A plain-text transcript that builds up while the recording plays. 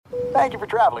Thank you for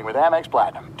traveling with Amex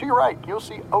Platinum. To your right, you'll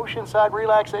see oceanside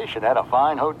relaxation at a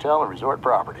fine hotel and resort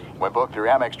property. When booked through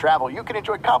Amex Travel, you can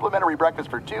enjoy complimentary breakfast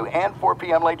for 2 and 4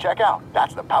 p.m. late checkout.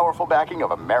 That's the powerful backing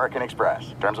of American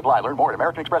Express. Terms apply. Learn more at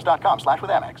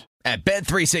americanexpress.com/withAmex. At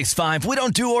Bet365, we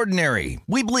don't do ordinary.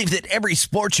 We believe that every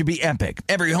sport should be epic.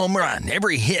 Every home run,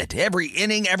 every hit, every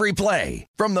inning, every play.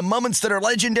 From the moments that are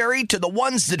legendary to the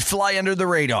ones that fly under the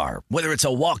radar. Whether it's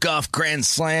a walk-off grand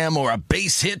slam or a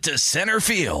base hit to center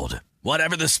field.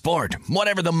 Whatever the sport,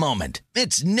 whatever the moment,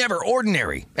 it's never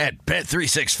ordinary at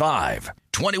Bet365.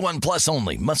 21 plus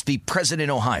only. Must be present in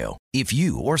Ohio. If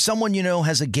you or someone you know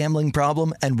has a gambling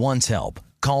problem and wants help,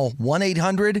 call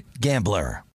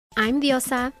 1-800-GAMBLER. I'm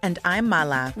Diosa. And I'm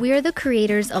Mala. We are the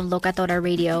creators of Locatora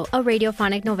Radio, a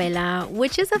radiophonic novela,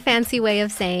 which is a fancy way of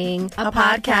saying a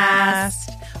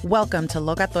podcast. Welcome to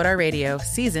Locatora Radio,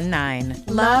 Season 9.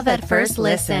 Love at first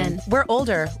listen. We're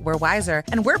older, we're wiser,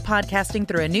 and we're podcasting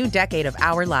through a new decade of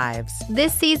our lives.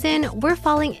 This season, we're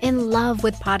falling in love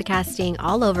with podcasting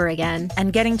all over again.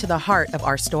 And getting to the heart of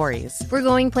our stories. We're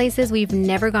going places we've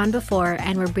never gone before,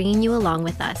 and we're bringing you along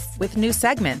with us. With new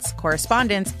segments,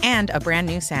 correspondence, and a brand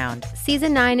new sound.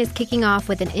 Season 9 is kicking off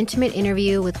with an intimate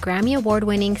interview with Grammy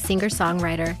Award-winning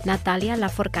singer-songwriter Natalia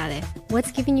Lafourcade.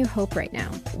 What's giving you hope right now?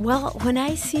 Well, when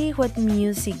I see what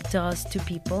music does to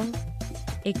people,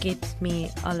 it gives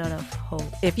me a lot of hope.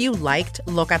 If you liked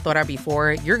Locatora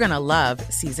before, you're going to love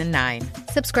Season 9.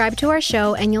 Subscribe to our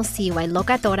show and you'll see why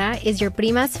Locatora is your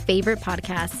prima's favorite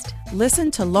podcast. Listen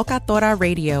to Locatora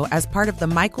Radio as part of the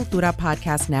My Cultura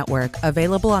Podcast Network,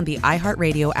 available on the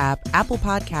iHeartRadio app, Apple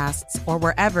Podcasts, or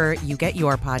wherever you get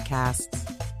your podcasts.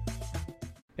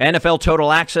 NFL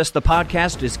Total Access, the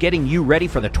podcast, is getting you ready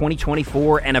for the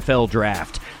 2024 NFL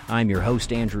Draft. I'm your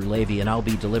host, Andrew Levy, and I'll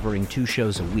be delivering 2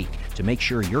 shows a week to make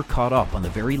sure you're caught up on the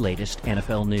very latest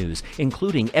NFL news,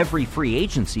 including every free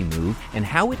agency move and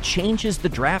how it changes the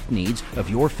draft needs of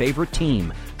your favorite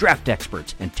team. Draft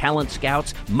experts and talent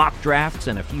scouts, mock drafts,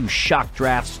 and a few shock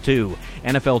drafts, too.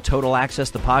 NFL Total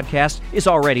Access, the podcast, is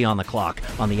already on the clock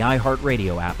on the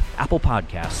iHeartRadio app, Apple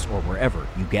Podcasts, or wherever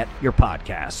you get your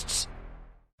podcasts.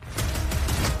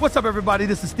 What's up, everybody?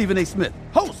 This is Stephen A. Smith,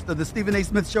 host of the Stephen A.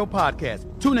 Smith Show podcast.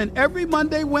 Tune in every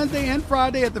Monday, Wednesday, and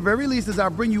Friday at the very least as I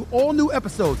bring you all new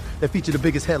episodes that feature the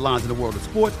biggest headlines in the world of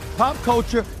sports, pop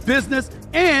culture, business,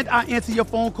 and I answer your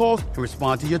phone calls and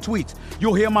respond to your tweets.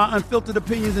 You'll hear my unfiltered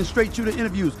opinions and straight-shooter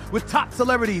interviews with top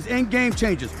celebrities and game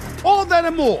changers. All of that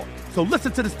and more. So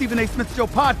listen to the Stephen A. Smith Show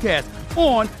podcast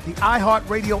on the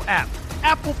iHeartRadio app,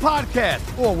 Apple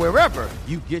Podcasts, or wherever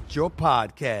you get your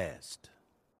podcast.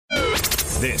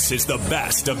 This is the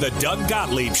best of the Doug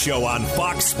Gottlieb Show on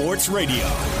Fox Sports Radio.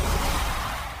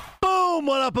 Boom!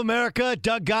 What up, America?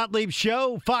 Doug Gottlieb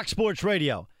Show, Fox Sports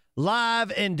Radio.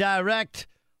 Live and direct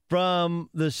from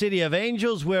the City of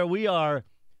Angels, where we are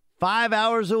 5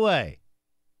 hours away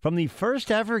from the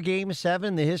first ever Game 7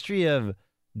 in the history of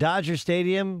Dodger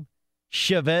Stadium,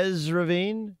 Chavez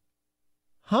Ravine.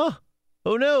 Huh?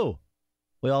 Who knew?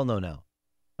 We all know now,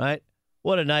 right?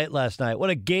 What a night last night.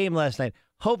 What a game last night.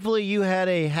 Hopefully you had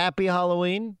a happy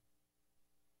Halloween.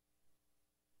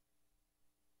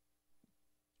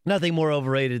 Nothing more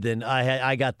overrated than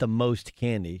I got the most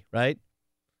candy, right?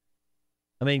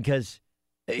 I mean, because,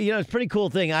 you know, it's a pretty cool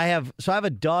thing. I have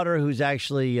a daughter who's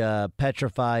actually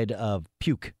petrified of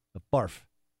puke, of barf.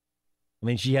 I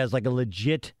mean, she has like a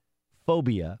legit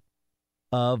phobia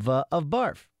of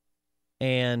barf.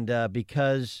 And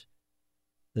because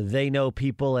they know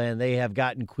people and they have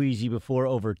gotten queasy before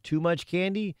over too much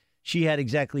candy, she had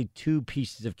exactly 2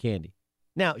 pieces of candy.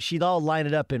 Now, she'd all line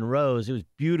it up in rows. It was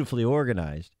beautifully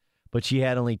organized, but she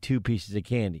had only 2 pieces of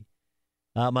candy.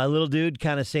 My little dude,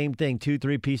 kind of same thing,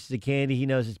 2-3 pieces of candy. He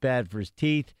knows it's bad for his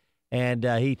teeth, and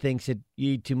he thinks that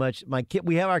you eat too much.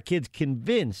 We have our kids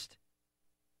convinced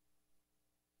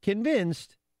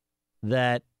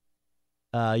that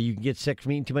you can get sick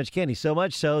from eating too much candy. So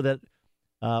much so that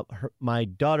my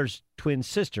daughter's twin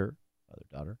sister,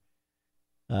 other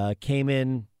daughter, came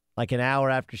in like an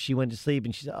hour after she went to sleep,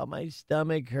 and she said, "Oh, my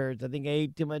stomach hurts. I think I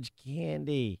ate too much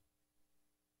candy."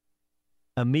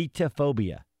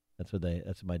 Emetophobia. That's what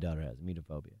my daughter has.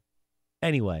 Emetophobia.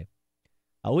 Anyway,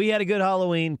 we had a good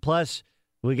Halloween. Plus,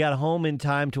 we got home in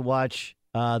time to watch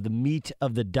the meat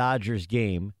of the Dodgers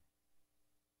game.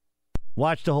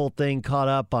 Watched the whole thing, caught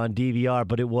up on DVR,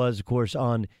 but it was, of course,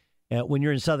 on. When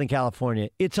you're in Southern California,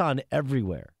 it's on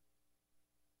everywhere.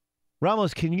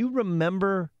 Ramos, can you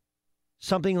remember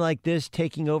something like this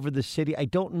taking over the city? I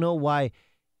don't know why.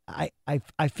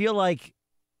 I feel like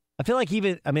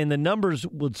even, I mean, the numbers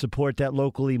would support that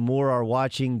locally more are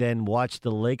watching than watch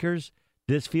the Lakers.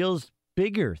 This feels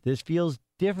bigger. This feels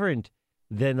different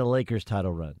than the Lakers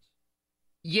title runs.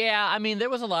 Yeah, I mean, there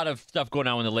was a lot of stuff going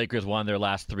on when the Lakers won their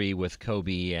last 3 with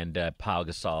Kobe and Pau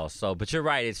Gasol. So, but you're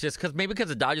right. It's just because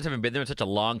the Dodgers haven't been there in such a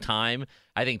long time,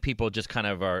 I think people just kind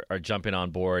of are jumping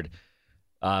on board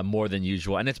more than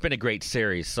usual. And it's been a great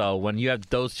series. So when you have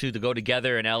those two to go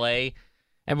together in L.A.,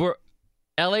 and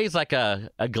LA's like a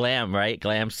glam, right?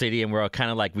 Glam city, and we're kind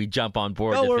of like we jump on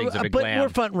board to things that are glam. We're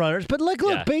front runners. But look,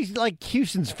 like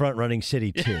Houston's front running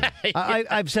city too. Yeah.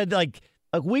 I've said like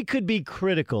we could be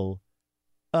critical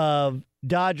of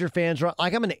Dodger fans.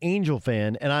 Like I'm an Angel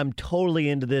fan, and I'm totally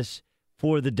into this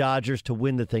for the Dodgers to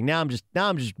win the thing. Now I'm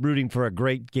just rooting for a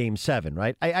great Game 7,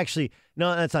 right?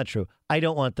 No, that's not true. I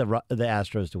don't want the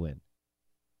Astros to win.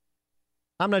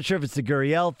 I'm not sure if it's the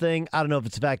Gurriel thing. I don't know if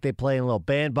it's the fact they play in a little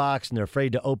bandbox and they're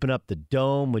afraid to open up the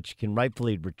dome, which can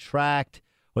rightfully retract,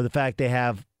 or the fact they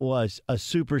have a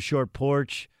super short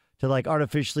porch to like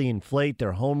artificially inflate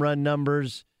their home run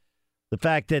numbers. The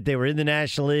fact that they were in the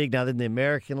National League, now they're in the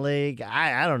American League,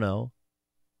 I don't know.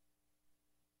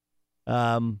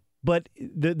 But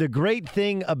the great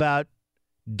thing about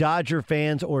Dodger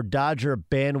fans or Dodger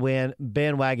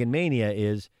bandwagon mania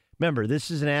is, remember, this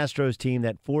is an Astros team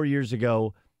that 4 years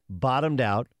ago bottomed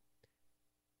out.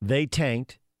 They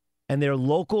tanked, and their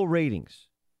local ratings,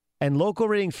 and local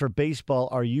ratings for baseball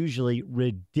are usually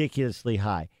ridiculously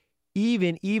high.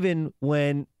 Even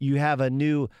when you have a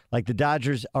new, like the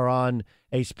Dodgers are on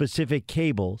a specific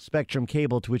cable, Spectrum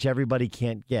cable, to which everybody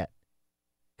can't get.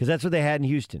 Because that's what they had in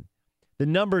Houston. The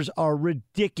numbers are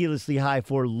ridiculously high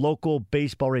for local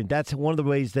baseball rating. That's one of the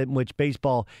ways in which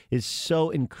baseball is so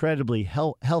incredibly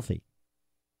healthy.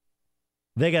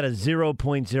 They got a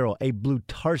 0.0, a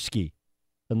Blutarski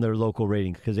in their local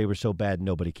ratings because they were so bad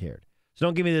nobody cared. So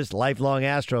don't give me this lifelong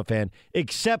Astro fan,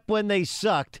 except when they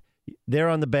sucked. They're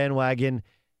on the bandwagon.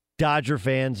 Dodger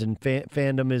fans and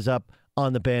fandom is up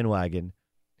on the bandwagon.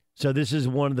 So this is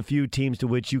one of the few teams to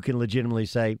which you can legitimately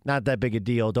say, not that big a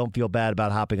deal. Don't feel bad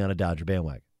about hopping on a Dodger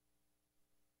bandwagon.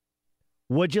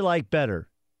 Would you like better?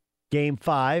 Game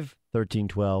 5,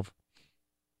 13-12,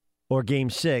 or Game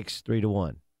 6,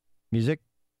 3-1? Music?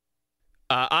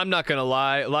 I'm not going to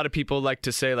lie. A lot of people like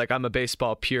to say, like, I'm a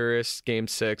baseball purist, Game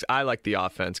 6. I like the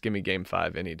offense. Give me Game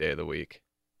 5 any day of the week.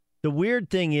 The weird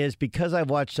thing is, because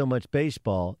I've watched so much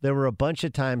baseball, there were a bunch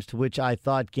of times to which I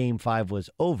thought Game 5 was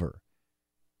over.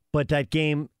 But that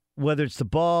game, whether it's the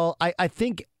ball, I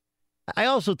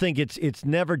also think it's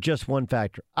never just one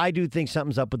factor. I do think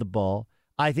something's up with the ball.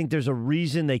 I think there's a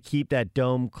reason they keep that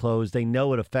dome closed. They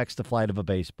know it affects the flight of a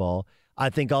baseball. I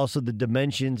think also the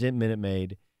dimensions at Minute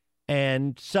Maid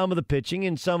and some of the pitching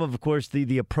and some of course,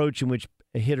 the approach in which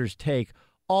hitters take.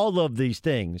 All of these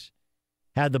things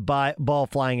had the ball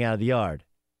flying out of the yard.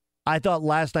 I thought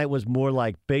last night was more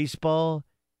like baseball,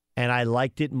 and I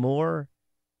liked it more.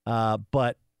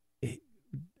 But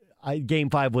Game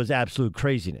 5 was absolute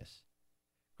craziness.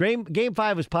 Game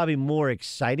 5 was probably more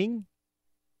exciting.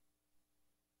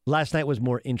 Last night was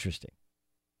more interesting.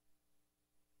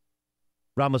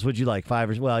 Ramos, would you like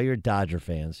 5 or? Well, you're a Dodger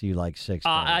fan, so you like 6.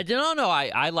 I don't know.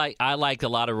 I like a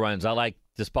lot of runs. I like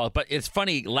this ball, but it's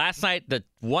funny. Last night, the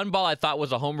one ball I thought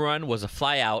was a home run was a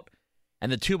fly out,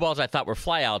 and the 2 balls I thought were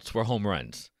flyouts were home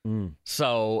runs.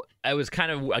 So it was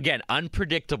kind of, again,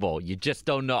 unpredictable. You just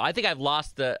don't know. I think I've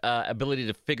lost the ability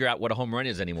to figure out what a home run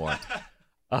is anymore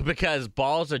because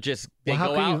balls are just they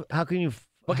go out. How can you?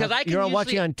 Because you're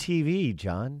watching on TV,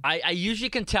 John. I usually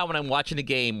can tell when I'm watching a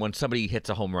game when somebody hits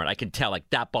a home run. I can tell, like,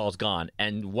 that ball's gone.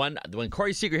 And when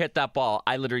Corey Seager hit that ball,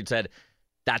 I literally said,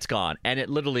 that's gone. And it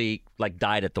literally, like,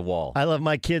 died at the wall. I love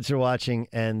my kids are watching,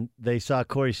 and they saw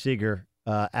Corey Seager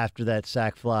after that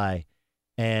sac fly,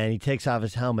 and he takes off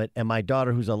his helmet. And my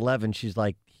daughter, who's 11, she's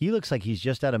like, he looks like he's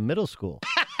just out of middle school.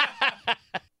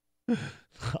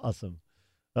 Awesome.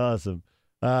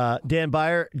 Dan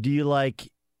Byer, do you like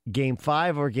Game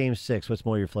 5 or Game 6? What's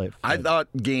more your flavor? I thought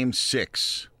Game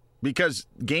 6, because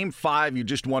Game 5, you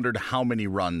just wondered how many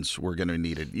runs were going to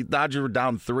need it. Dodgers were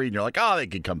down 3, and you're like, oh, they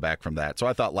could come back from that. So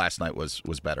I thought last night was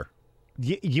better.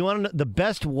 You want to know the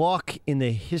best walk in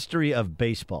the history of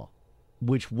baseball,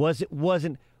 which was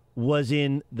in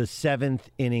the 7th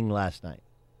inning last night.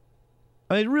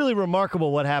 I mean, really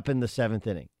remarkable what happened in the 7th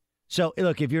inning. So,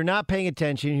 look, if you're not paying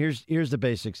attention, here's the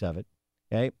basics of it,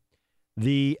 okay?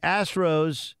 The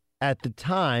Astros at the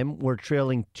time were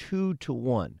trailing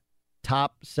 2-1,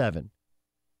 top 7.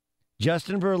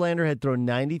 Justin Verlander had thrown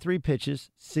 93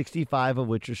 pitches, 65 of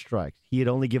which are strikes. He had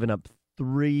only given up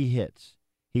 3 hits.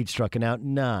 He'd struck out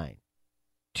 9,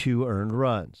 2 earned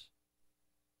runs.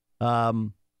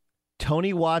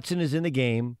 Tony Watson is in the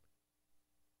game.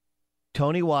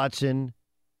 Tony Watson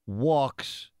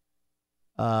walks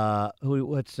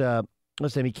What's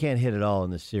his name? He can't hit at all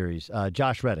in this series.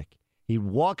 Josh Reddick. He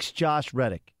walks Josh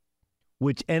Reddick,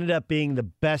 which ended up being the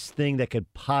best thing that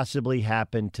could possibly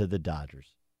happen to the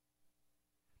Dodgers.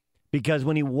 Because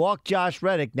when he walked Josh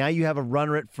Reddick, now you have a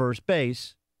runner at first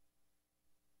base.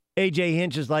 A.J.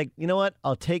 Hinch is like, you know what?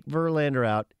 I'll take Verlander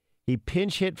out. He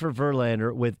pinch hit for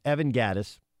Verlander with Evan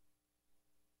Gattis.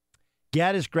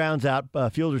 Gattis grounds out,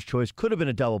 fielder's choice. Could have been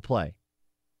a double play.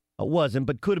 It wasn't,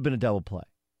 but could have been a double play.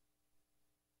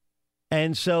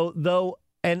 And so,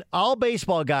 and all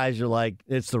baseball guys are like,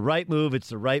 it's the right move, it's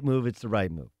the right move, it's the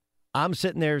right move. I'm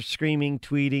sitting there screaming,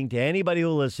 tweeting to anybody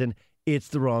who'll listen, it's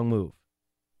the wrong move.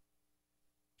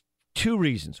 Two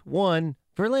reasons. One,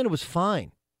 Verlander was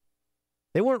fine.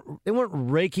 They weren't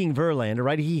raking Verlander,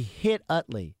 right? He hit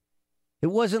Utley. It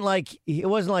wasn't like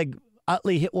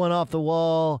Utley hit one off the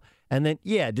wall and then,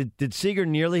 yeah, did Seager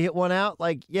nearly hit one out?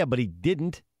 Like, yeah, but he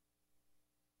didn't.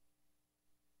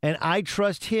 And I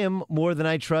trust him more than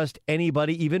I trust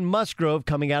anybody, even Musgrove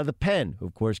coming out of the pen, who,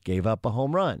 of course, gave up a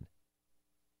home run.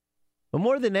 But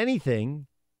more than anything,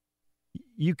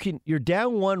 you're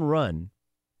down one run.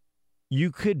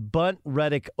 You could bunt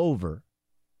Reddick over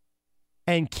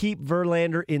and keep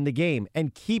Verlander in the game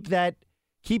and keep that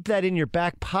in your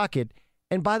back pocket.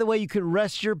 And by the way, you could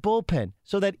rest your bullpen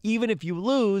so that even if you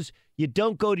lose, you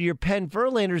don't go to your pen.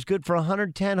 Verlander's good for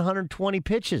 110, 120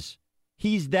 pitches.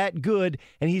 He's that good,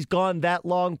 and he's gone that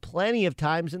long plenty of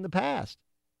times in the past.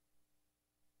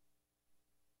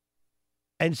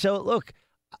 And so, look,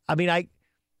 I mean,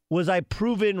 was I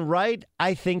proven right?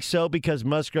 I think so, because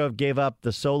Musgrove gave up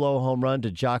the solo home run to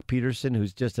Jock Peterson,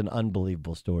 who's just an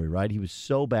unbelievable story, right? He was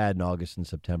so bad in August and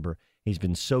September. He's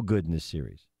been so good in this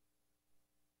series.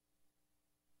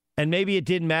 And maybe it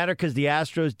didn't matter because the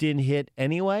Astros didn't hit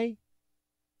anyway.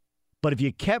 But if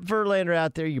you kept Verlander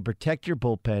out there, you protect your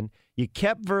bullpen. You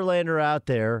kept Verlander out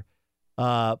there.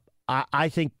 I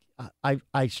think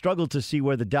I struggled to see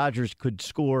where the Dodgers could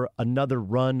score another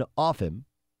run off him.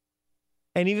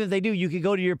 And even if they do, you could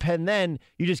go to your pen then.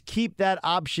 You just keep that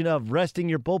option of resting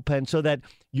your bullpen so that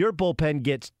your bullpen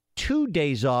gets 2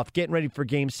 days off getting ready for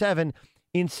Game 7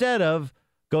 instead of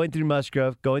going through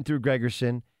Musgrove, going through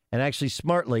Gregerson, and actually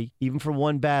smartly, even for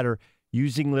one batter,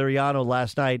 using Liriano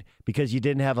last night because you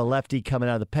didn't have a lefty coming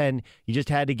out of the pen. You just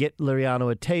had to get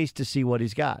Liriano a taste to see what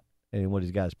he's got. And what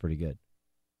he's got is pretty good.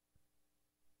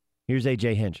 Here's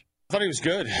A.J. Hinch. I thought he was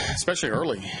good, especially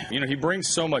early. You know, he brings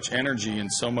so much energy and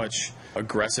so much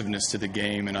aggressiveness to the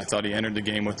game, and I thought he entered the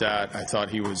game with that. I thought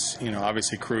he was,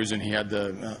 obviously cruising. He had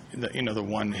the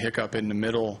one hiccup in the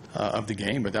middle of the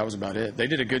game, but that was about it. They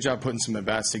did a good job putting some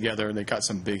at-bats together. They got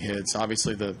some big hits.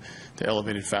 Obviously, the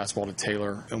elevated fastball to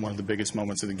Taylor in one of the biggest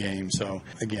moments of the game. So,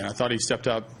 again, I thought he stepped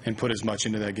up and put as much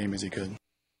into that game as he could.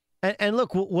 And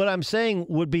look, what I'm saying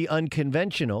would be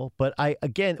unconventional, but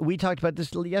we talked about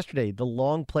this yesterday, the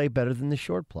long play better than the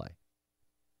short play.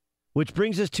 Which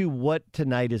brings us to what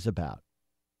tonight is about.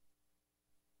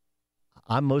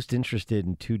 I'm most interested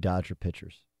in two Dodger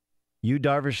pitchers. Yu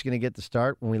Darvish is going to get the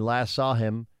start. When we last saw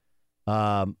him,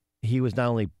 he was not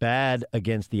only bad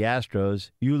against the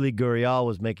Astros, Yuli Gurriel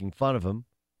was making fun of him.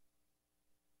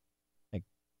 Like,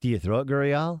 do you throw at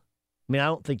Gurriel? I mean, I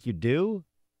don't think you do,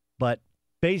 but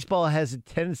baseball has a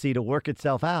tendency to work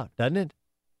itself out, doesn't it?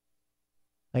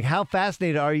 Like, how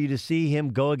fascinated are you to see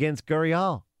him go against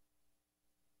Gurriel?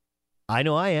 I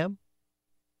know I am.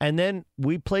 And then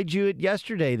we played you it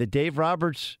yesterday that Dave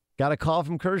Roberts got a call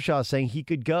from Kershaw saying he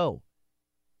could go.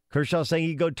 Kershaw saying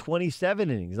he'd go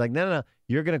 27 innings. He's like, no.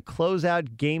 You're going to close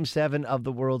out Game 7 of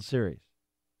the World Series.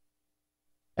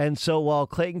 And so while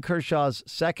Clayton Kershaw's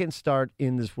second start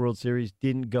in this World Series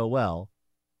didn't go well,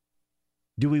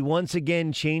 do we once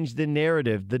again change the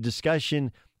narrative, the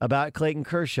discussion about Clayton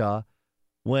Kershaw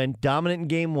when dominant in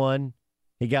Game 1,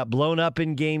 he got blown up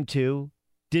in Game 2,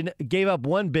 gave up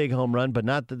one big home run, but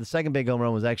not the second big home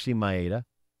run was actually Maeda.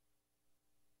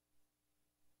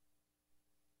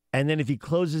 And then if he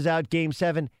closes out Game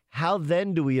 7, how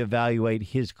then do we evaluate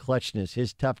his clutchness,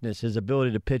 his toughness, his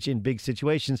ability to pitch in big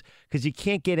situations? Because you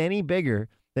can't get any bigger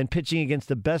than pitching against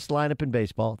the best lineup in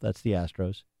baseball, that's the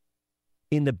Astros,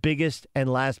 in the biggest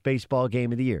and last baseball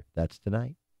game of the year. That's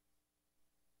tonight.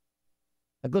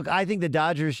 Look, I think the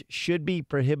Dodgers should be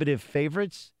prohibitive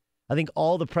favorites. I think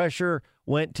all the pressure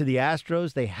went to the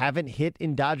Astros. They haven't hit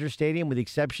in Dodger Stadium with the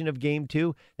exception of Game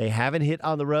 2. They haven't hit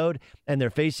on the road, and they're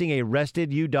facing a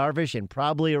rested Yu Darvish and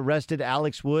probably a rested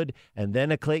Alex Wood and then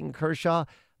a Clayton Kershaw.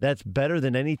 That's better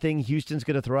than anything Houston's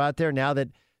going to throw out there now that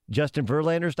Justin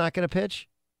Verlander's not going to pitch.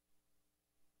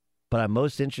 But I'm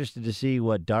most interested to see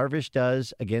what Darvish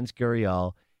does against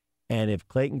Gurriel and if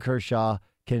Clayton Kershaw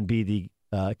can be the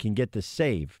can get the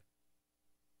save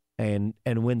and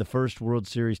win the first World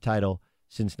Series title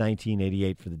since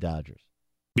 1988 for the Dodgers.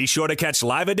 Be sure to catch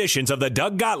live editions of the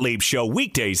Doug Gottlieb Show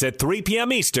weekdays at 3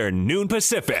 p.m. Eastern, noon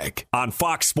Pacific, on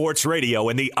Fox Sports Radio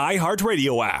and the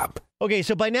iHeartRadio app. Okay,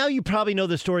 so by now you probably know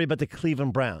the story about the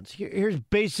Cleveland Browns. Here's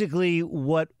basically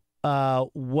what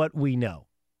we know.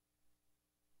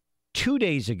 2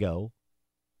 days ago,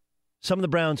 some of the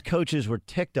Browns coaches were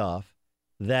ticked off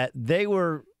that they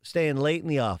were staying late in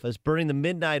the office, burning the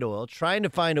midnight oil, trying to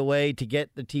find a way to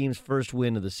get the team's first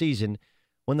win of the season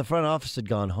when the front office had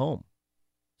gone home.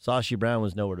 Sashi Brown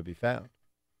was nowhere to be found.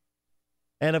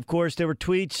 And, of course, there were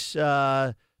tweets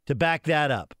to back that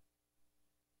up,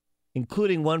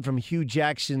 including one from Hugh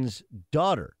Jackson's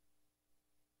daughter,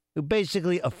 who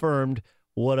basically affirmed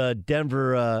what a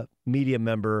Denver media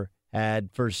member had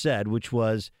first said, which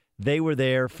was they were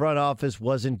there, front office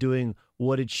wasn't doing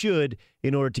what it should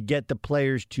in order to get the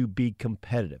players to be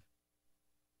competitive.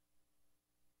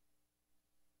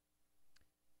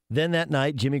 Then that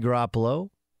night, Jimmy Garoppolo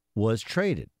was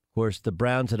traded. Of course, the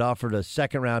Browns had offered a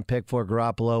second-round pick for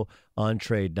Garoppolo on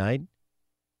trade night,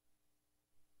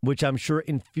 which I'm sure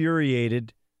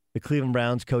infuriated the Cleveland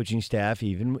Browns coaching staff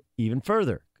even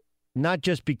further. Not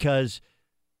just because,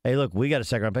 hey, look, we got a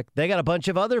second-round pick. They got a bunch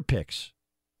of other picks.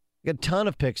 They got a ton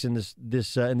of picks in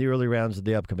in the early rounds of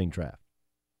the upcoming draft.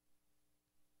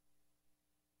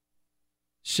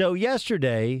 So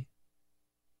yesterday,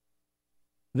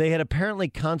 they had apparently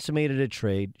consummated a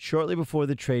trade shortly before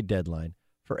the trade deadline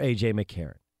for A.J.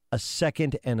 McCarron, a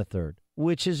second and a third,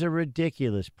 which is a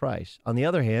ridiculous price. On the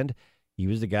other hand, he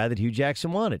was the guy that Hugh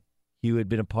Jackson wanted. Hugh had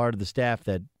been a part of the staff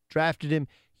that drafted him.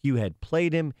 Hugh had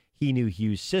played him. He knew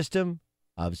Hugh's system,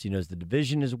 obviously knows the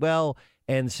division as well,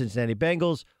 and the Cincinnati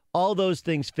Bengals. All those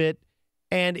things fit,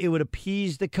 and it would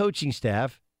appease the coaching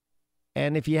staff.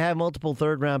 And if you have multiple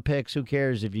third-round picks, who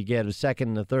cares if you get a second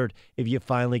and a third if you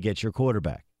finally get your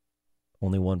quarterback?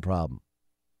 Only one problem.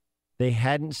 They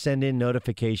hadn't sent in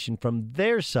notification from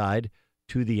their side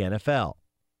to the NFL.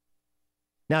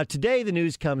 Now, today the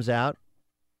news comes out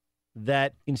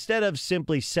that instead of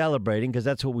simply celebrating, because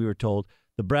that's what we were told,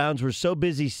 the Browns were so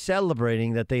busy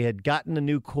celebrating that they had gotten a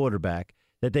new quarterback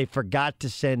that they forgot to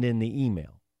send in the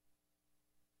email.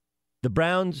 The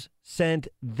Browns sent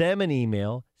them an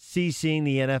email CCing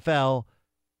the NFL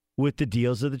with the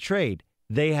deals of the trade.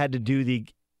 They had to do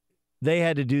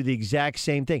the exact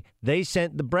same thing. They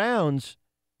sent the Browns,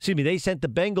 they sent the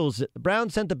Bengals, the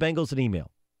Browns sent the Bengals an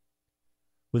email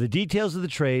with the details of the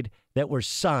trade that were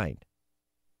signed,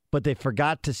 but they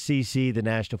forgot to CC the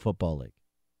National Football League.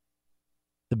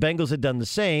 The Bengals had done the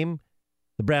same.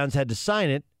 The Browns had to sign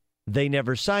it. They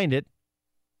never signed it,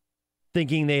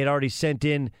 thinking they had already sent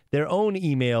in their own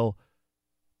email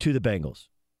to the Bengals.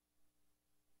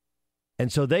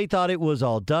 And so they thought it was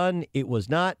all done. It was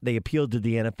not. They appealed to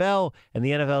the NFL, and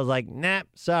the NFL was like, nah,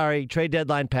 sorry, trade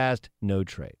deadline passed, no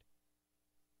trade.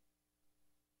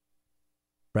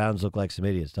 Browns look like some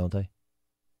idiots, don't they?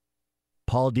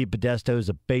 Paul DePodesta is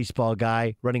a baseball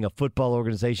guy running a football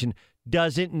organization,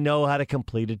 doesn't know how to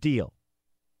complete a deal.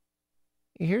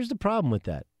 Here's the problem with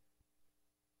that.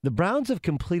 The Browns have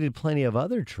completed plenty of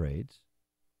other trades.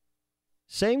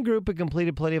 Same group had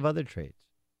completed plenty of other trades,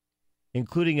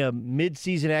 including a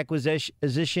midseason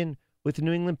acquisition with the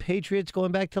New England Patriots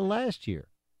going back to last year.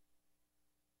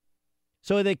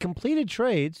 So they completed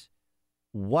trades.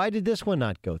 Why did this one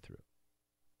not go through?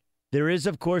 There is,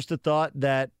 of course, the thought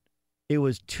that it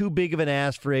was too big of an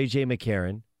ask for A.J.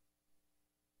 McCarron.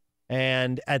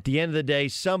 And at the end of the day,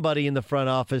 somebody in the front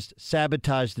office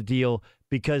sabotaged the deal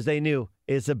because they knew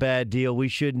it's a bad deal. We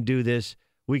shouldn't do this.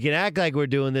 We can act like we're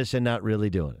doing this and not really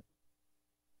doing it.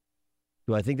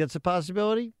 Do I think that's a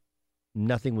possibility?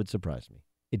 Nothing would surprise me.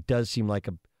 It does seem like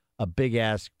a big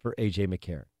ask for A.J.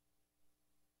 McCarron.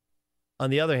 On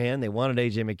the other hand, they wanted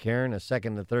A.J. McCarron. A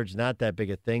second and a third's not that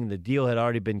big a thing. The deal had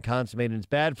already been consummated. It's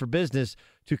bad for business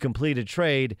to complete a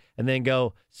trade and then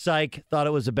go, psych, thought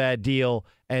it was a bad deal,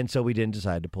 and so we didn't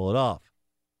decide to pull it off.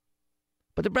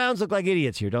 But the Browns look like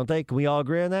idiots here, don't they? Can we all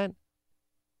agree on that?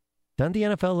 Doesn't the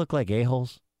NFL look like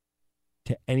a-holes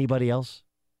to anybody else?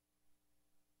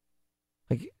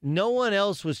 Like, no one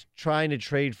else was trying to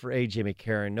trade for A.J.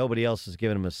 McCarron. Nobody else has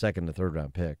given him a second to third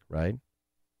round pick, right?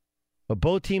 But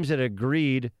both teams had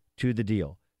agreed to the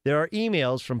deal. There are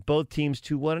emails from both teams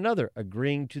to one another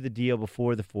agreeing to the deal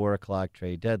before the 4 o'clock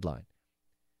trade deadline.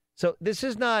 So this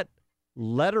is not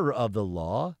letter of the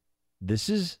law. This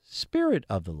is spirit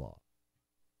of the law.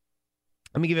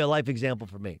 Let me give you a life example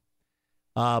for me.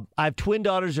 I have twin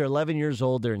daughters. They're 11 years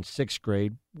old. They're in 6th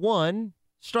grade. One,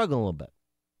 struggling a little bit.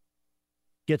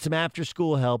 Get some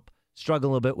after-school help struggling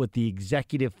a little bit with the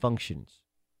executive functions.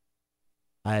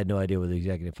 I had no idea what the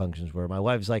executive functions were. My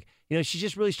wife's like, she's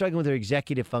just really struggling with her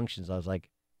executive functions. I was like,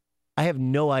 I have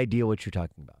no idea what you're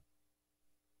talking about.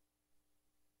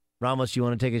 Ramos, you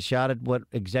want to take a shot at what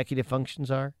executive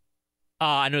functions are?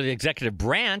 I know the executive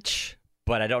branch,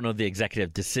 but I don't know the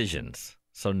executive decisions.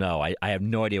 So, no, I have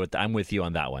no idea I'm with you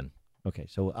on that one. Okay,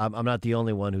 so I'm not the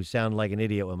only one who sounded like an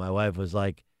idiot when my wife was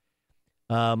like,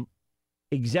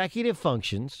 executive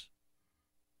functions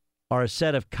are a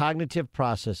set of cognitive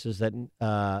processes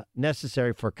that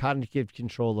necessary for cognitive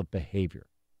control of behavior.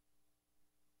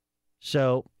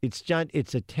 So it's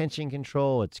attention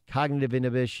control, it's cognitive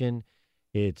inhibition,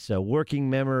 it's working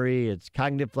memory, it's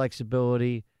cognitive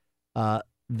flexibility.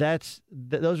 Those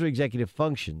are executive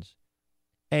functions.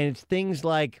 And it's things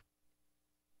like,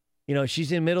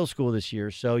 she's in middle school this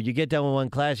year, so you get done with one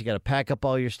class, you got to pack up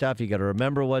all your stuff, you got to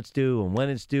remember what's due and when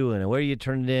it's due and where you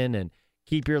turn it in and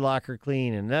keep your locker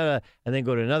clean and then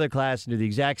go to another class and do the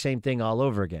exact same thing all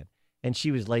over again. And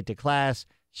she was late to class.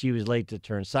 She was late to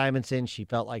turn assignments in. She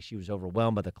felt like she was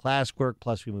overwhelmed by the classwork,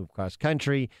 plus we moved cross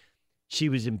country. She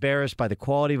was embarrassed by the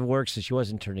quality of work, so she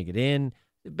wasn't turning it in.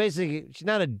 Basically, she's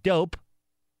not a dope,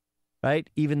 right?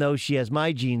 Even though she has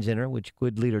my genes in her, which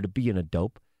could lead her to being a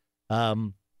dope.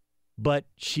 But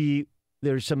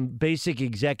there's some basic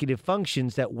executive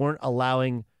functions that weren't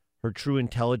allowing her true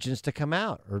intelligence to come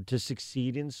out or to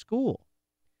succeed in school.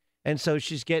 And so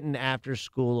she's getting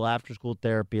after-school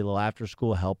therapy, a little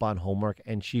after-school help on homework,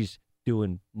 and she's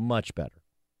doing much better.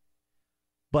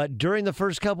 But during the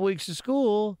first couple weeks of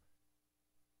school,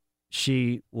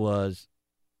 she was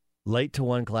late to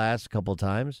one class a couple of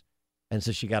times, and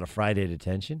so she got a Friday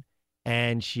detention,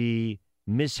 and she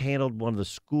mishandled one of the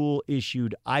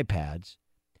school-issued iPads,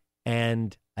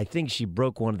 and I think she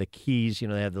broke one of the keys. They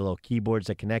have the little keyboards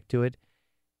that connect to it.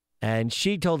 And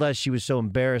she told us she was so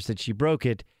embarrassed that she broke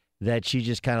it that she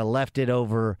just kind of left it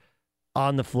over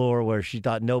on the floor where she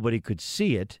thought nobody could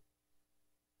see it.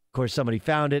 Of course, somebody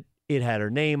found it. It had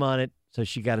her name on it, so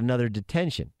she got another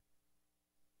detention.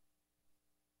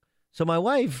 So my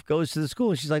wife goes to the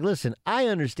school, and she's like, listen, I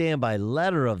understand by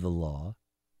letter of the law,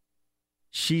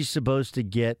 she's supposed to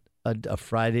get a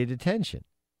Friday detention.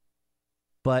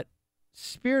 But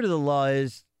spirit of the law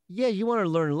is, you want her to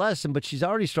learn a lesson, but she's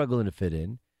already struggling to fit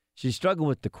in. She's struggling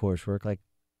with the coursework. Like,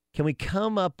 can we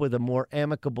come up with a more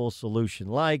amicable solution?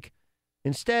 Like,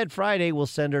 instead, Friday, we'll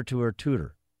send her to her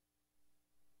tutor.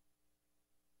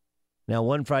 Now,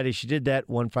 one Friday she did that.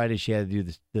 One Friday she had to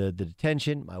do the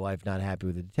detention. My wife not happy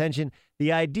with the detention.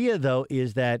 The idea, though,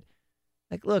 is that,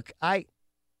 like, look, I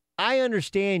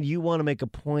understand you want to make a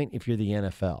point if you're the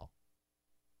NFL.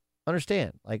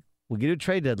 Understand. Like, we'll get a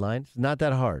trade deadline. It's not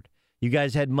that hard. You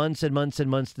guys had months and months and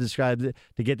months to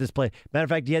get this play. Matter of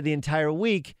fact, you had the entire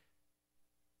week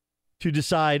to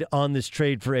decide on this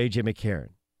trade for A.J. McCarron.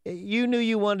 You knew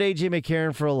you wanted A.J.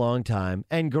 McCarron for a long time,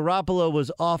 and Garoppolo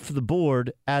was off the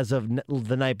board as of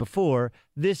the night before.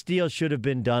 This deal should have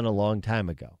been done a long time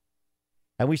ago.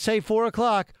 And we say 4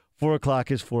 o'clock. 4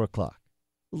 o'clock is 4 o'clock.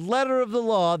 Letter of the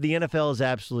law, the NFL is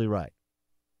absolutely right.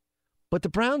 But the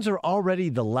Browns are already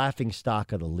the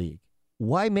laughingstock of the league.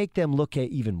 Why make them look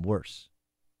even worse?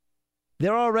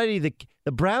 They're already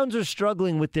the Browns are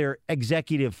struggling with their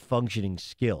executive functioning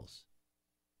skills.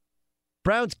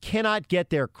 Browns cannot get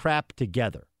their crap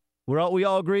together. We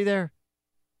all agree there?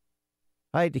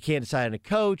 Right? They can't decide on a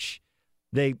coach.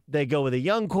 They go with a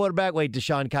young quarterback. Wait,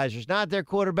 Deshaun Kaiser's not their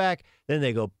quarterback. Then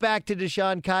they go back to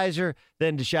Deshaun Kaiser.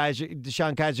 Then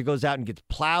Deshaun Kaiser goes out and gets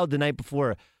plowed the night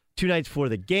before, 2 nights before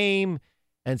the game,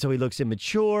 and so he looks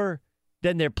immature.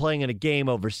 Then they're playing in a game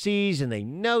overseas, and they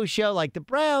no-show. Like, the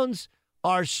Browns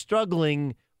are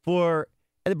struggling and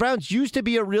the Browns used to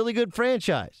be a really good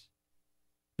franchise.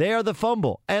 They are the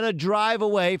fumble and a drive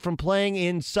away from playing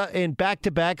in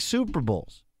back-to-back Super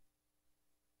Bowls.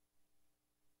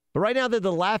 But right now, they're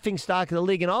the laughingstock of the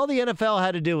league, and all the NFL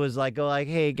had to do was go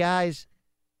hey, guys,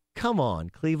 come on,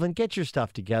 Cleveland, get your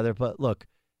stuff together. But look,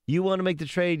 you want to make the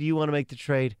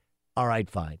trade? All right,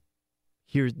 fine.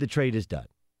 Here's the trade is done.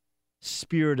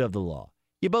 Spirit of the law.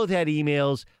 You both had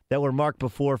emails that were marked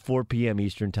before 4 p.m.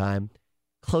 Eastern time.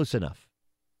 Close enough.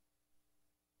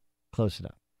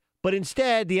 But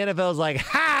instead, the NFL is like,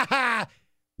 ha,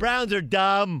 Browns are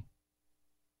dumb.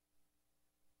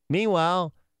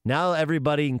 Meanwhile, now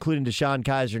everybody, including Deshaun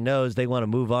Kaiser, knows they want to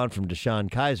move on from Deshaun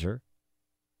Kaiser.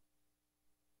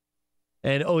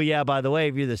 And, oh, yeah, by the way,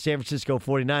 if you're the San Francisco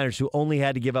 49ers who only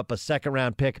had to give up a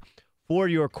second-round pick for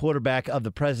your quarterback of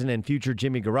the present and future,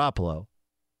 Jimmy Garoppolo,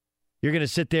 you're going to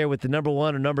sit there with the number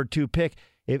 1 or number 2 pick.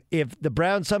 If the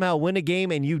Browns somehow win a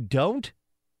game and you don't,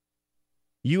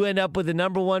 You end up with the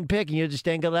number one pick, and you're just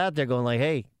dangled out there going like,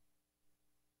 hey,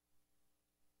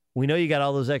 we know you got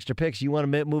all those extra picks. You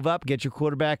want to move up, get your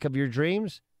quarterback of your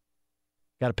dreams?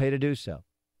 Got to pay to do so.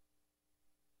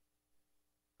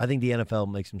 I think the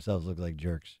NFL makes themselves look like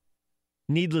jerks.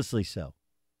 Needlessly so.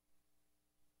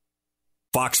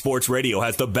 Fox Sports Radio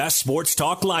has the best sports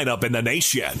talk lineup in the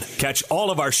nation. Catch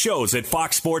all of our shows at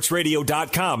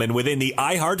foxsportsradio.com and within the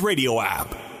iHeartRadio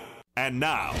app. And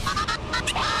now,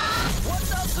 What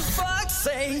does the fox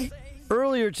say?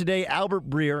 Earlier today, Albert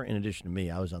Breer, in addition to me,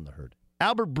 I was on the herd.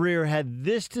 Albert Breer had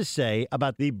this to say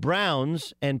about the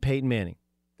Browns and Peyton Manning.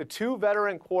 The two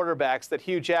veteran quarterbacks that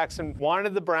Hugh Jackson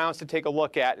wanted the Browns to take a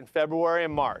look at in February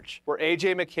and March were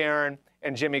A.J. McCarron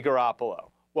and Jimmy Garoppolo.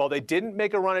 Well, they didn't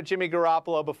make a run at Jimmy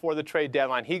Garoppolo before the trade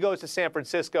deadline. He goes to San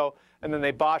Francisco, and then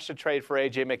they botched a trade for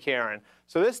A.J. McCarron.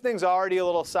 So this thing's already a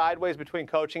little sideways between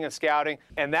coaching and scouting,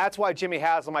 and that's why Jimmy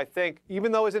Haslam, I think,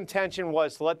 even though his intention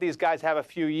was to let these guys have a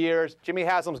few years, Jimmy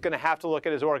Haslam's going to have to look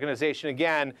at his organization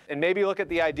again and maybe look at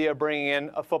the idea of bringing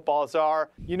in a football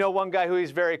czar. You know one guy who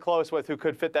he's very close with who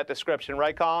could fit that description,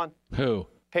 right, Colin? Who?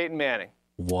 Peyton Manning.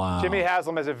 Wow. Jimmy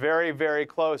Haslam has a very, very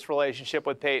close relationship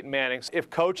with Peyton Manning.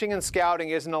 If coaching and scouting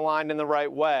isn't aligned in the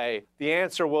right way, the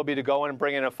answer will be to go in and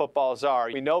bring in a football czar.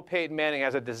 We know Peyton Manning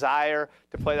has a desire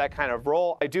to play that kind of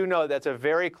role. I do know that's a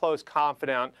very close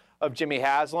confidant of Jimmy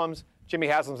Haslam's. Jimmy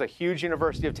Haslam's a huge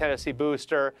University of Tennessee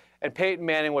booster, and Peyton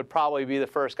Manning would probably be the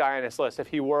first guy on his list if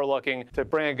he were looking to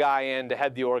bring a guy in to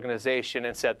head the organization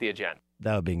and set the agenda.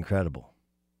 That would be incredible,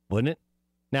 wouldn't it?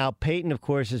 Now, Peyton, of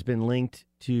course, has been linked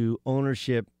to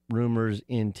ownership rumors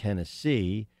in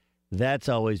Tennessee. That's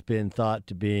always been thought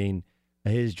to being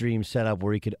his dream setup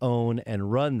where he could own and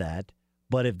run that.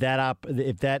 But if that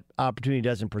opportunity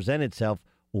doesn't present itself,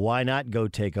 why not go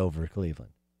take over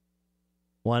Cleveland?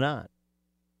 Why not?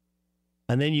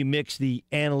 And then you mix the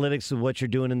analytics of what you're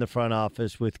doing in the front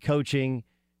office with coaching,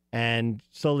 and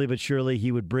slowly but surely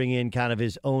he would bring in kind of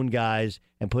his own guys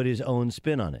and put his own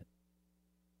spin on it.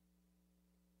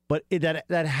 But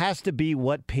that has to be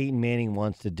what Peyton Manning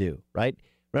wants to do, right?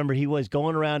 Remember, he was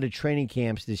going around to training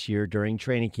camps this year during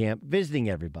training camp, visiting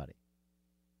everybody.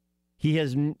 He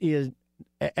has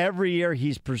every year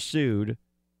he's pursued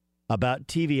about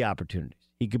TV opportunities.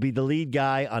 He could be the lead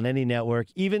guy on any network,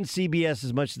 even CBS.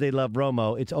 As much as they love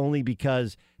Romo, it's only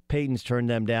because Peyton's turned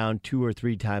them down 2 or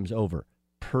 3 times over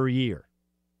per year.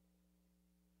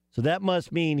 So that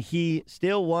must mean he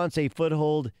still wants a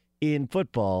foothold in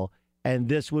football, and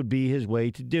this would be his way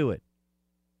to do it.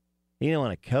 He don't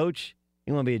want to coach.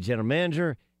 He want to be a general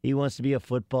manager. He wants to be a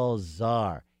football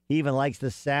czar. He even likes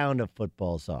the sound of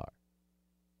football czar.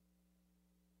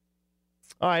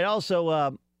 All right, also,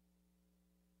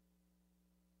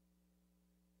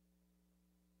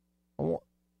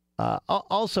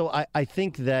 I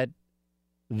think that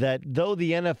though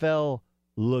the NFL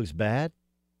looks bad,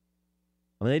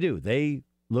 I mean, they do. They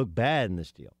look bad in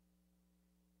this deal.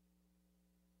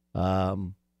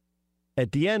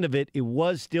 At the end of it, it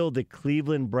was still the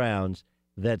Cleveland Browns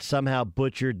that somehow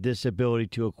butchered this ability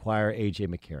to acquire A.J.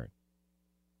 McCarron.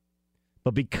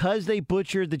 But because they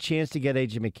butchered the chance to get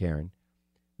A.J. McCarron,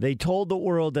 they told the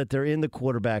world that they're in the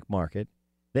quarterback market.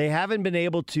 They haven't been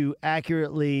able to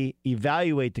accurately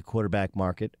evaluate the quarterback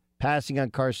market, passing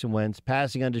on Carson Wentz,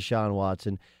 passing on Deshaun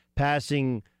Watson,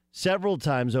 passing several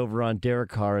times over on Derek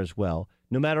Carr as well.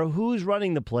 No matter who's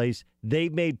running the place,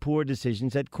 they've made poor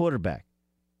decisions at quarterback.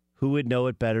 Who would know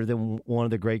it better than one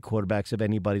of the great quarterbacks of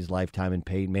anybody's lifetime in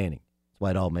Peyton Manning? That's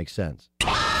why it all makes sense.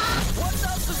 What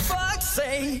does the fox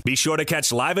say? Be sure to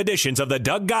catch live editions of the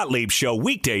Doug Gottlieb Show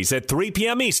weekdays at 3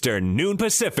 p.m. Eastern, noon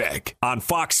Pacific, on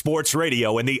Fox Sports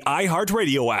Radio and the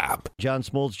iHeartRadio app. John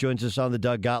Smoltz joins us on the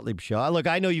Doug Gottlieb Show. Look,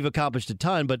 I know you've accomplished a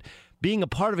ton, but being a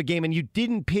part of a game and you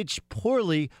didn't pitch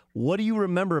poorly, what do you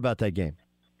remember about that game?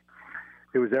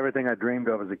 It was everything I dreamed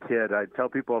of as a kid. I tell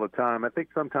people all the time, I think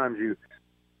sometimes you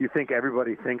think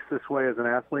everybody thinks this way as an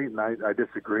athlete, and I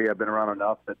disagree. I've been around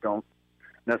enough that don't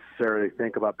necessarily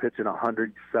think about pitching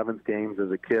 107th games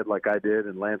as a kid like I did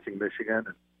in Lansing, Michigan.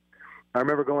 And I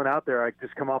remember going out there. I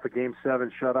just come off a Game 7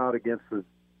 shutout against the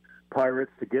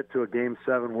Pirates to get to a Game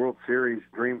 7 World Series,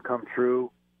 dream come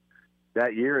true.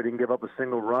 That year, I didn't give up a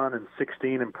single run in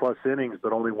 16 and plus innings,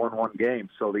 but only won one game.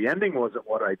 So the ending wasn't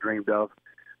what I dreamed of.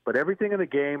 But everything in the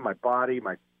game, my body,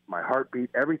 my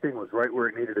heartbeat, everything was right where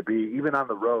it needed to be, even on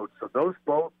the road. So those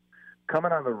both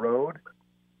coming on the road,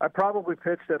 I probably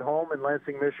pitched at home in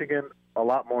Lansing, Michigan, a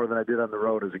lot more than I did on the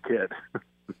road as a kid.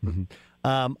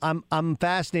 I'm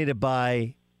fascinated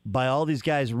by all these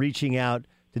guys reaching out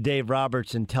to Dave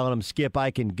Roberts and telling him, Skip,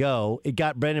 I can go. It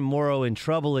got Brendan Morrow in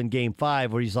trouble in Game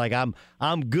 5 where he's like,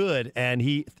 I'm good.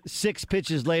 And 6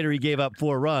 pitches later, he gave up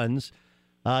 4 runs.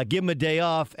 Give him a day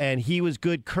off, and he was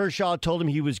good. Kershaw told him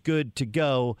he was good to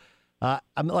go.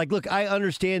 I'm like, look, I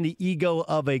understand the ego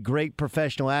of a great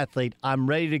professional athlete. I'm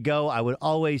ready to go. I would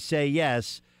always say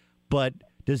yes. But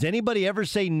does anybody ever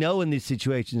say no in these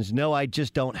situations? No, I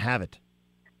just don't have it.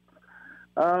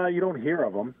 You don't hear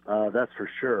of them, that's for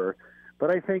sure. But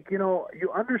I think,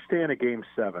 you understand a Game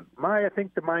 7. I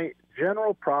think my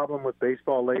general problem with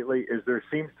baseball lately is there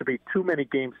seems to be too many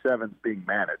Game 7s being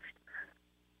managed.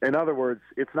 In other words,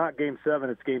 it's not Game 7,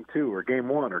 it's Game 2 or Game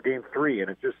 1 or Game 3,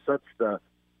 and it's just such the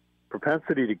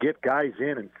propensity to get guys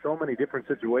in so many different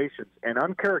situations. And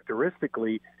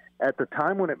uncharacteristically, at the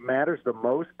time when it matters the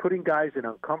most, putting guys in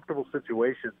uncomfortable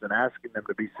situations and asking them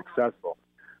to be successful.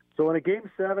 So in a Game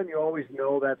 7, you always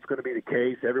know that's going to be the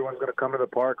case. Everyone's going to come to the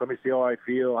park. Let me see how I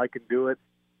feel. I can do it.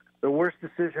 The worst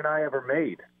decision I ever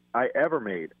made,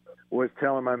 was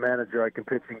telling my manager I can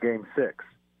pitch in Game 6.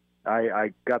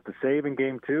 I got the save in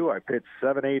Game 2. I pitched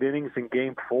 7-8 innings in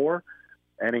Game 4.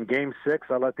 And in Game 6,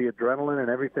 I let the adrenaline and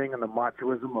everything and the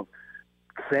machoism of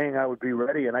saying I would be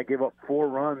ready, and I gave up 4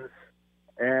 runs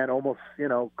and almost,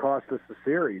 cost us the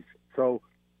series. So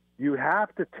you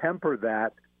have to temper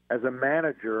that as a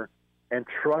manager and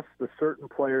trust the certain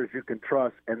players you can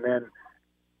trust. And then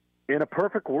in a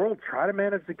perfect world, try to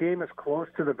manage the game as close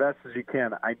to the vest as you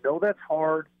can. I know that's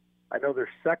hard. I know their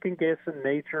second-guessing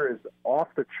nature is off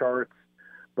the charts.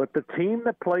 But the team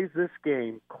that plays this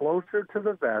game closer to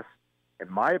the vest,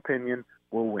 in my opinion,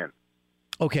 will win.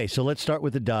 Okay, so let's start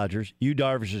with the Dodgers. Yu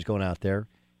Darvish is going out there.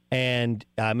 And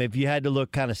if you had to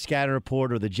look kind of scatter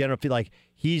report or the general feel, like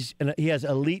he has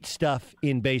elite stuff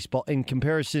in baseball in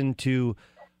comparison to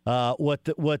what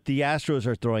the Astros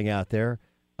are throwing out there.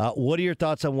 What are your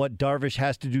thoughts on what Darvish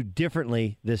has to do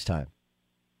differently this time?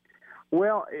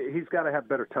 Well, he's got to have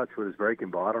better touch with his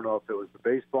breaking ball. I don't know if it was the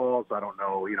baseballs. I don't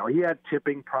know. He had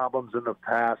tipping problems in the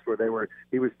past where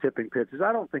he was tipping pitches.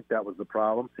 I don't think that was the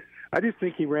problem. I just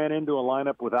think he ran into a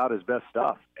lineup without his best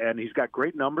stuff. And he's got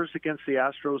great numbers against the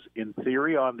Astros in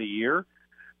theory on the year.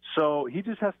 So he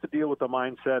just has to deal with the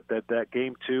mindset that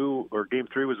Game 2 or Game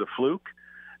 3 was a fluke.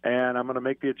 And I'm going to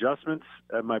make the adjustments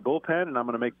at my bullpen, and I'm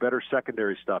going to make better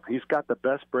secondary stuff. He's got the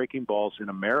best breaking balls in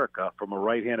America from a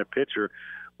right-handed pitcher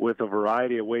with a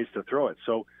variety of ways to throw it.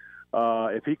 So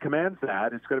if he commands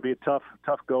that, it's going to be a tough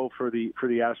go for the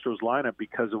Astros lineup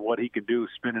because of what he can do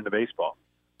spinning the baseball.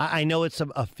 I know it's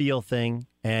a feel thing,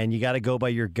 and you got to go by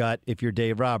your gut if you're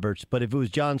Dave Roberts. But if it was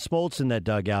John Smoltz in that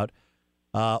dugout,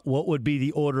 what would be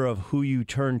the order of who you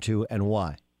turn to and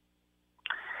why?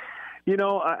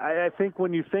 I think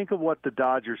when you think of what the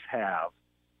Dodgers have,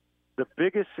 the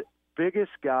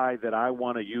biggest guy that I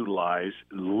want to utilize,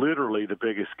 literally the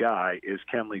biggest guy, is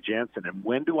Kenley Jansen. And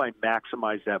when do I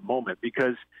maximize that moment?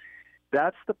 Because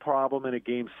that's the problem in a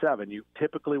Game 7. You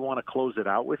typically want to close it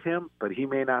out with him, but he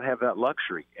may not have that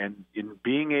luxury. And in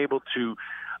being able to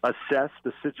assess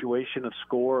the situation of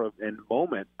score and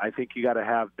moment, I think you got to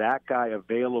have that guy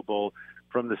available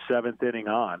from the 7th inning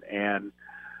on. And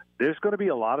there's going to be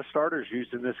a lot of starters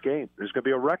used in this game. There's going to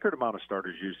be a record amount of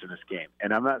starters used in this game.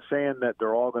 And I'm not saying that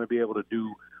they're all going to be able to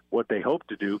do what they hope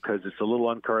to do because it's a little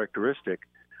uncharacteristic.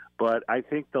 But I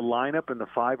think the lineup and the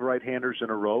 5 right-handers in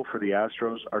a row for the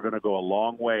Astros are going to go a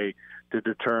long way to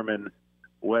determine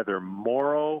whether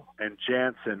Morrow and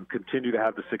Jansen continue to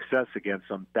have the success against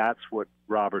them. That's what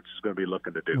Roberts is going to be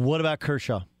looking to do. What about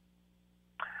Kershaw?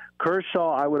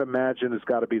 Kershaw, I would imagine, has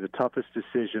got to be the toughest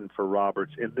decision for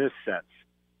Roberts in this sense.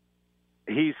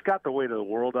 He's got the weight of the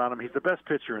world on him. He's the best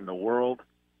pitcher in the world,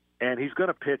 and he's going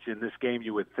to pitch in this game,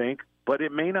 you would think, but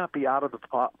it may not be out of the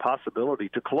possibility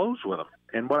to close with him.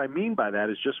 And what I mean by that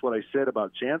is just what I said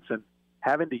about Jansen,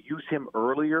 having to use him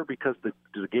earlier because the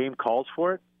game calls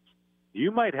for it.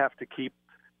 You might have to keep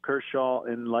Kershaw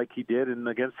in like he did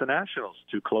against the Nationals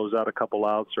to close out a couple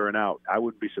outs or an out. I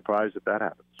wouldn't be surprised if that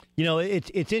happens.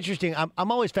 It's interesting.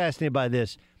 I'm always fascinated by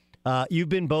this. You've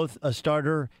been both a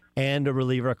starter and a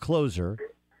reliever, a closer.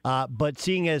 But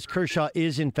seeing as Kershaw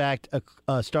is, in fact,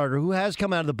 a starter who has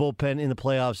come out of the bullpen in the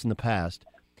playoffs in the past,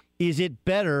 is it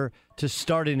better to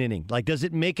start an inning? Like, does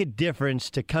it make a difference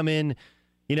to come in,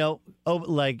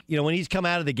 when he's come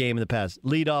out of the game in the past,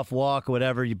 lead off walk or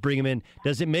whatever, you bring him in.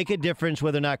 Does it make a difference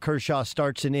whether or not Kershaw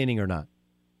starts an inning or not?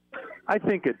 I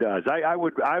think it does.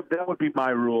 That would be my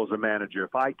rule as a manager.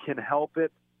 If I can help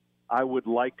it, I would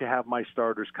like to have my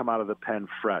starters come out of the pen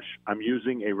fresh. I'm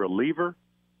using a reliever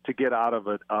to get out of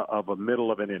a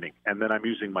middle of an inning, and then I'm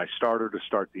using my starter to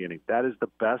start the inning. That is the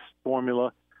best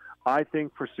formula I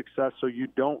think, for success, so you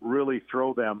don't really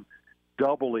throw them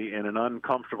doubly in an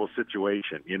uncomfortable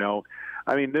situation.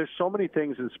 I mean, there's so many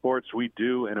things in sports we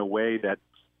do in a way that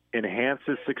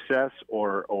enhances success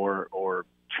or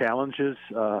challenges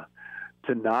to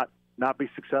not be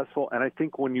successful. And I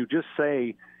think when you just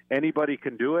say anybody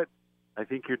can do it, I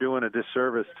think you're doing a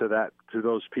disservice to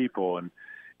those people.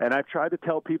 And I've tried to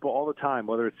tell people all the time,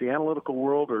 whether it's the analytical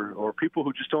world or people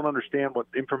who just don't understand what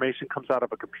information comes out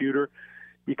of a computer,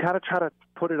 you kind of try to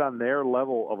put it on their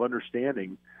level of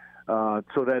understanding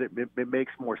so that it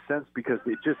makes more sense, because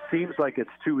it just seems like it's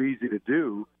too easy to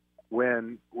do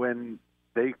when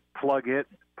they plug in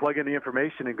the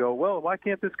information and go, well, why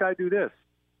can't this guy do this?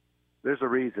 There's a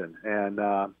reason. And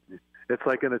it's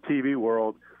like in the TV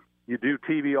world, you do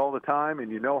TV all the time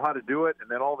and you know how to do it, and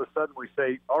then all of a sudden we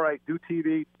say, all right, do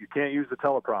TV, you can't use the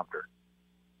teleprompter.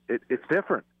 It's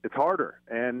different. It's harder,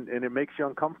 and it makes you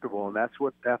uncomfortable, and that's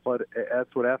what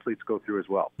athletes go through as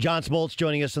well. John Smoltz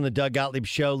joining us on the Doug Gottlieb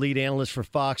Show, lead analyst for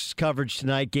Fox coverage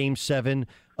tonight, Game 7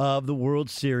 of the World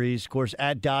Series, of course,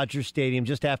 at Dodger Stadium,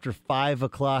 just after 5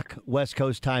 o'clock West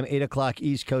Coast time, 8 o'clock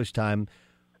East Coast time.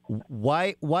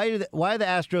 Why are the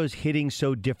Astros hitting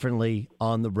so differently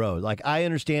on the road? Like, I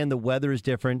understand the weather is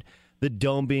different, the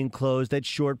dome being closed, that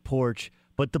short porch,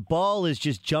 but the ball is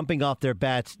just jumping off their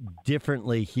bats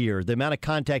differently here. The amount of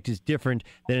contact is different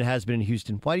than it has been in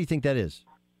Houston. Why do you think that is?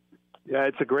 Yeah,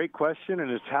 it's a great question, and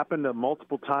it's happened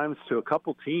multiple times to a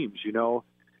couple teams.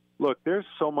 Look, there's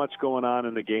so much going on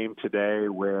in the game today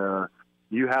where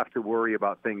you have to worry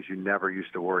about things you never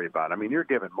used to worry about. I mean, you're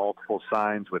given multiple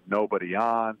signs with nobody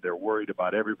on. They're worried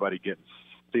about everybody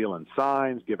stealing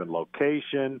signs, given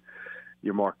location.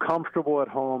 You're more comfortable at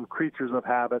home, creatures of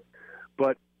habit.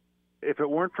 But if it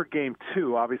weren't for Game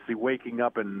 2, obviously waking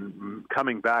up and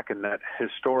coming back in that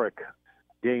historic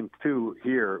Game 2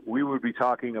 here, we would be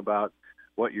talking about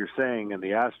what you're saying, and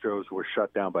the Astros were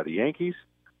shut down by the Yankees.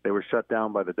 They were shut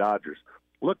down by the Dodgers.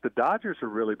 Look, the Dodgers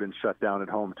have really been shut down at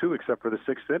home, too, except for the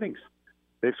sixth innings.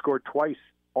 They've scored twice,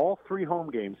 all 3 home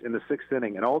games in the sixth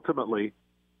inning, and ultimately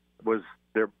was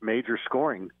their major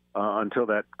scoring until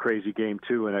that crazy Game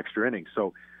 2 in extra innings.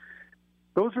 So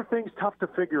those are things tough to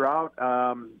figure out.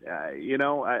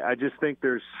 I just think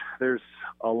there's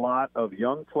a lot of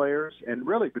young players, and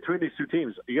really between these two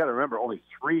teams, you got to remember only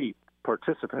 3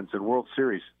 participants in World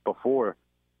Series before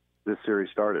this series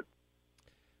started.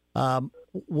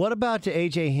 What about to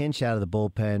A.J. Hinch out of the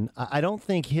bullpen? I don't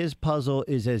think his puzzle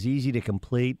is as easy to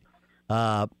complete.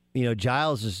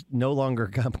 Giles is no longer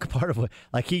part of it.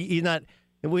 Like he's not.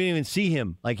 We didn't even see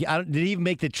him. Like did he even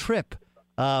make the trip?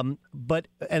 And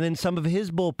then some of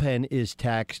his bullpen is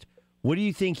taxed. What do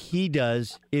you think he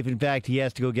does if, in fact, he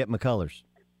has to go get McCullers?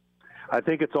 I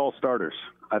think it's all starters.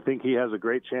 I think he has a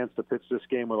great chance to pitch this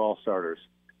game with all starters.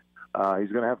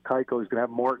 He's going to have Keuchel. He's going to have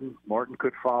Morton. Morton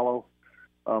could follow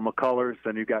McCullers.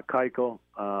 Then you got Keuchel,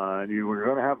 and you were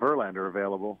going to have Verlander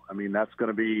available. I mean, that's going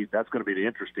to be the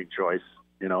interesting choice.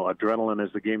 Adrenaline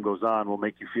as the game goes on will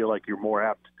make you feel like you're more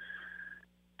apt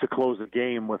to close a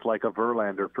game with like a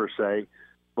Verlander per se.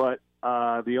 But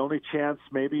the only chance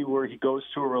maybe where he goes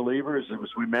to a reliever is, as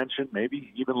we mentioned,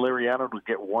 maybe even Liriano would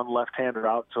get one left-hander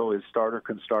out so his starter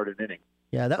can start an inning.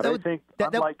 Yeah, I think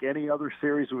unlike any other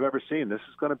series we've ever seen, this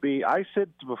is going to be, I said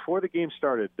before the game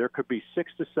started, there could be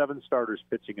 6 to 7 starters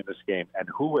pitching in this game. And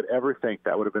who would ever think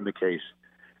that would have been the case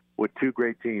with 2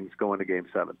 great teams going to Game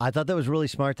 7? I thought that was really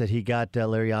smart that he got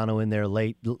Liriano in there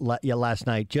last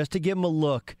night just to give him a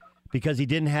look, because he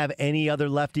didn't have any other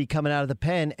lefty coming out of the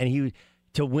pen, and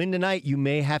to win tonight, you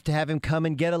may have to have him come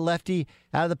and get a lefty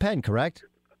out of the pen, correct?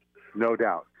 No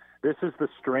doubt. This is the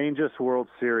strangest World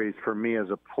Series for me as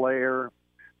a player.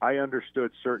 I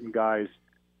understood certain guys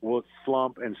will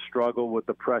slump and struggle with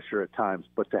the pressure at times,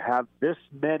 but to have this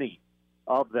many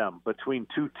of them between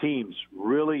 2 teams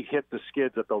really hit the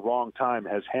skids at the wrong time,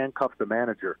 has handcuffed the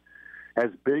manager,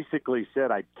 has basically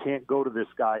said, I can't go to this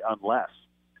guy unless.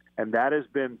 And that has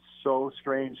been so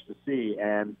strange to see.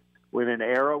 And with an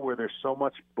era where there's so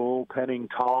much bullpenning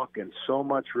talk and so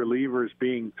much relievers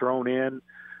being thrown in,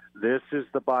 this is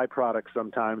the byproduct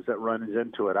sometimes that runs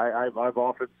into it. I've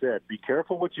often said, be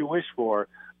careful what you wish for.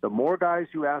 The more guys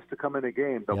you ask to come in a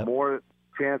game, the more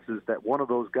chances that one of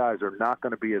those guys are not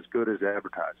going to be as good as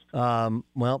advertised.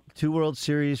 2 World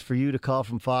Series for you to call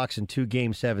from Fox and 2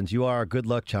 Game 7s. You are a good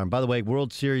luck charm. By the way,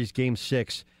 World Series Game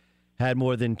 6 had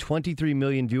more than 23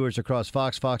 million viewers across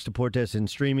Fox, Fox Deportes, and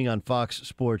streaming on Fox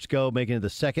Sports Go, making it the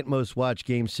second most watched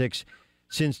Game 6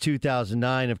 since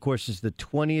 2009. Of course, it's the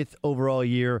 20th overall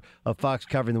year of Fox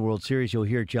covering the World Series. You'll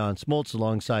hear John Smoltz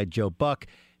alongside Joe Buck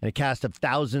and a cast of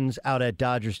thousands out at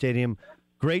Dodger Stadium.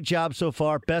 Great job so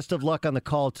far. Best of luck on the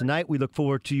call tonight. We look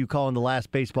forward to you calling the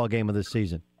last baseball game of the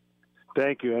season.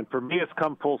 Thank you. And for me, it's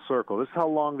come full circle. This is how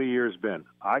long the year's been.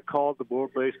 I called the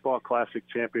World Baseball Classic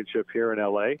Championship here in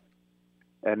L.A.,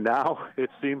 and now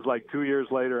it seems like 2 years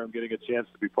later I'm getting a chance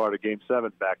to be part of Game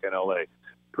 7 back in L.A.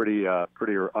 Pretty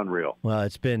unreal. Well,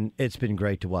 it's been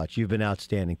great to watch. You've been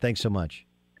outstanding. Thanks so much.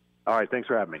 All right, thanks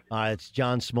for having me. It's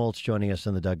John Smoltz joining us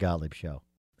on the Doug Gottlieb Show.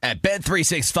 At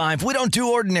Bet365, we don't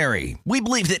do ordinary. We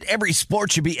believe that every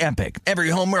sport should be epic.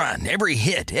 Every home run, every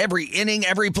hit, every inning,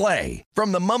 every play.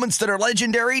 From the moments that are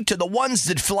legendary to the ones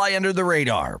that fly under the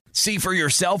radar. See for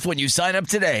yourself when you sign up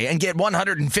today and get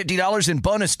 $150 in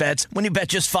bonus bets when you bet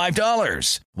just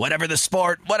 $5. Whatever the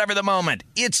sport, whatever the moment,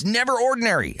 it's never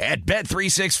ordinary at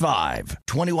Bet365.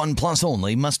 21 plus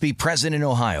only. Must be present in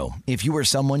Ohio. If you or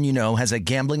someone you know has a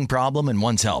gambling problem and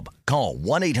wants help, call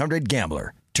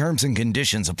 1-800-GAMBLER. Terms and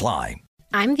conditions apply.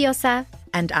 I'm Diosa.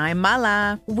 And I'm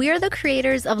Mala. We're the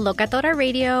creators of Locatora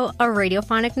Radio, a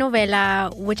radiophonic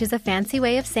novela, which is a fancy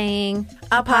way of saying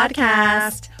a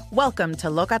podcast. Welcome to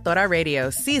Locatora Radio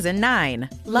Season 9.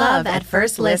 Love at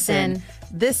First Listen.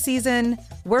 This season,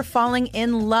 we're falling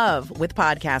in love with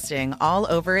podcasting all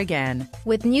over again.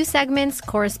 With new segments,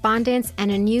 correspondence,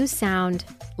 and a new sound.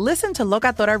 Listen to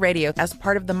Locatora Radio as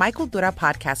part of the My Cultura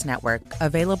Podcast Network.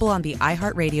 Available on the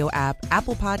iHeartRadio app,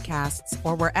 Apple Podcasts,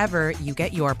 or wherever you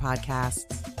get your podcasts.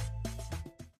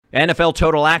 NFL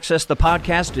Total Access, the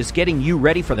podcast, is getting you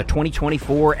ready for the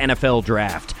 2024 NFL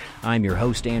Draft. I'm your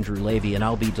host, Andrew Levy, and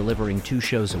I'll be delivering 2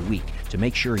 shows a week to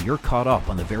make sure you're caught up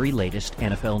on the very latest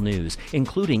NFL news,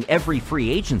 including every free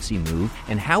agency move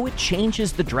and how it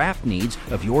changes the draft needs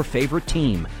of your favorite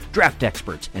team. Draft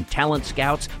experts and talent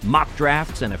scouts, mock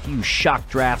drafts, and a few shock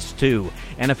drafts, too.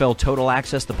 NFL Total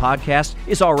Access, the podcast,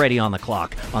 is already on the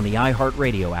clock on the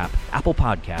iHeartRadio app, Apple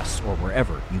Podcasts, or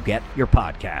wherever you get your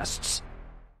podcasts.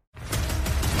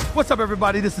 What's up,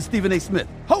 everybody? This is Stephen A. Smith,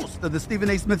 host of the Stephen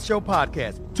A. Smith Show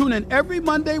podcast. Tune in every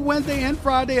Monday, Wednesday, and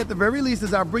Friday at the very least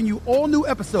as I bring you all new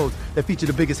episodes that feature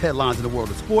the biggest headlines in the world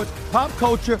of sports, pop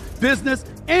culture, business,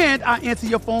 and I answer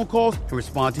your phone calls and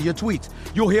respond to your tweets.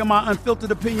 You'll hear my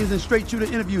unfiltered opinions and straight-shooter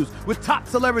interviews with top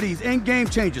celebrities and game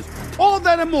changers. All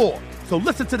that and more. So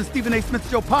listen to the Stephen A. Smith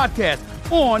Show podcast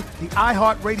on the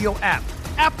iHeartRadio app,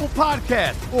 Apple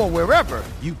Podcasts, or wherever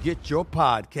you get your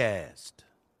podcast.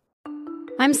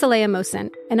 I'm Saleha Mohsen,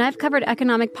 and I've covered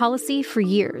economic policy for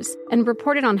years and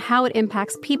reported on how it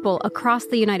impacts people across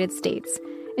the United States.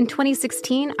 In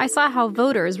 2016, I saw how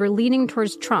voters were leaning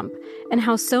towards Trump and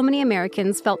how so many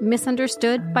Americans felt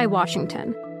misunderstood by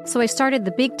Washington. So I started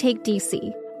The Big Take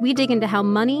DC. We dig into how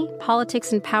money,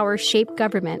 politics, and power shape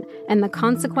government and the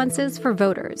consequences for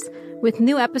voters. With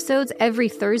new episodes every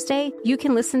Thursday, you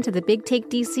can listen to The Big Take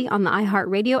DC on the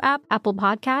iHeartRadio app, Apple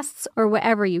Podcasts, or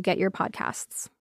wherever you get your podcasts.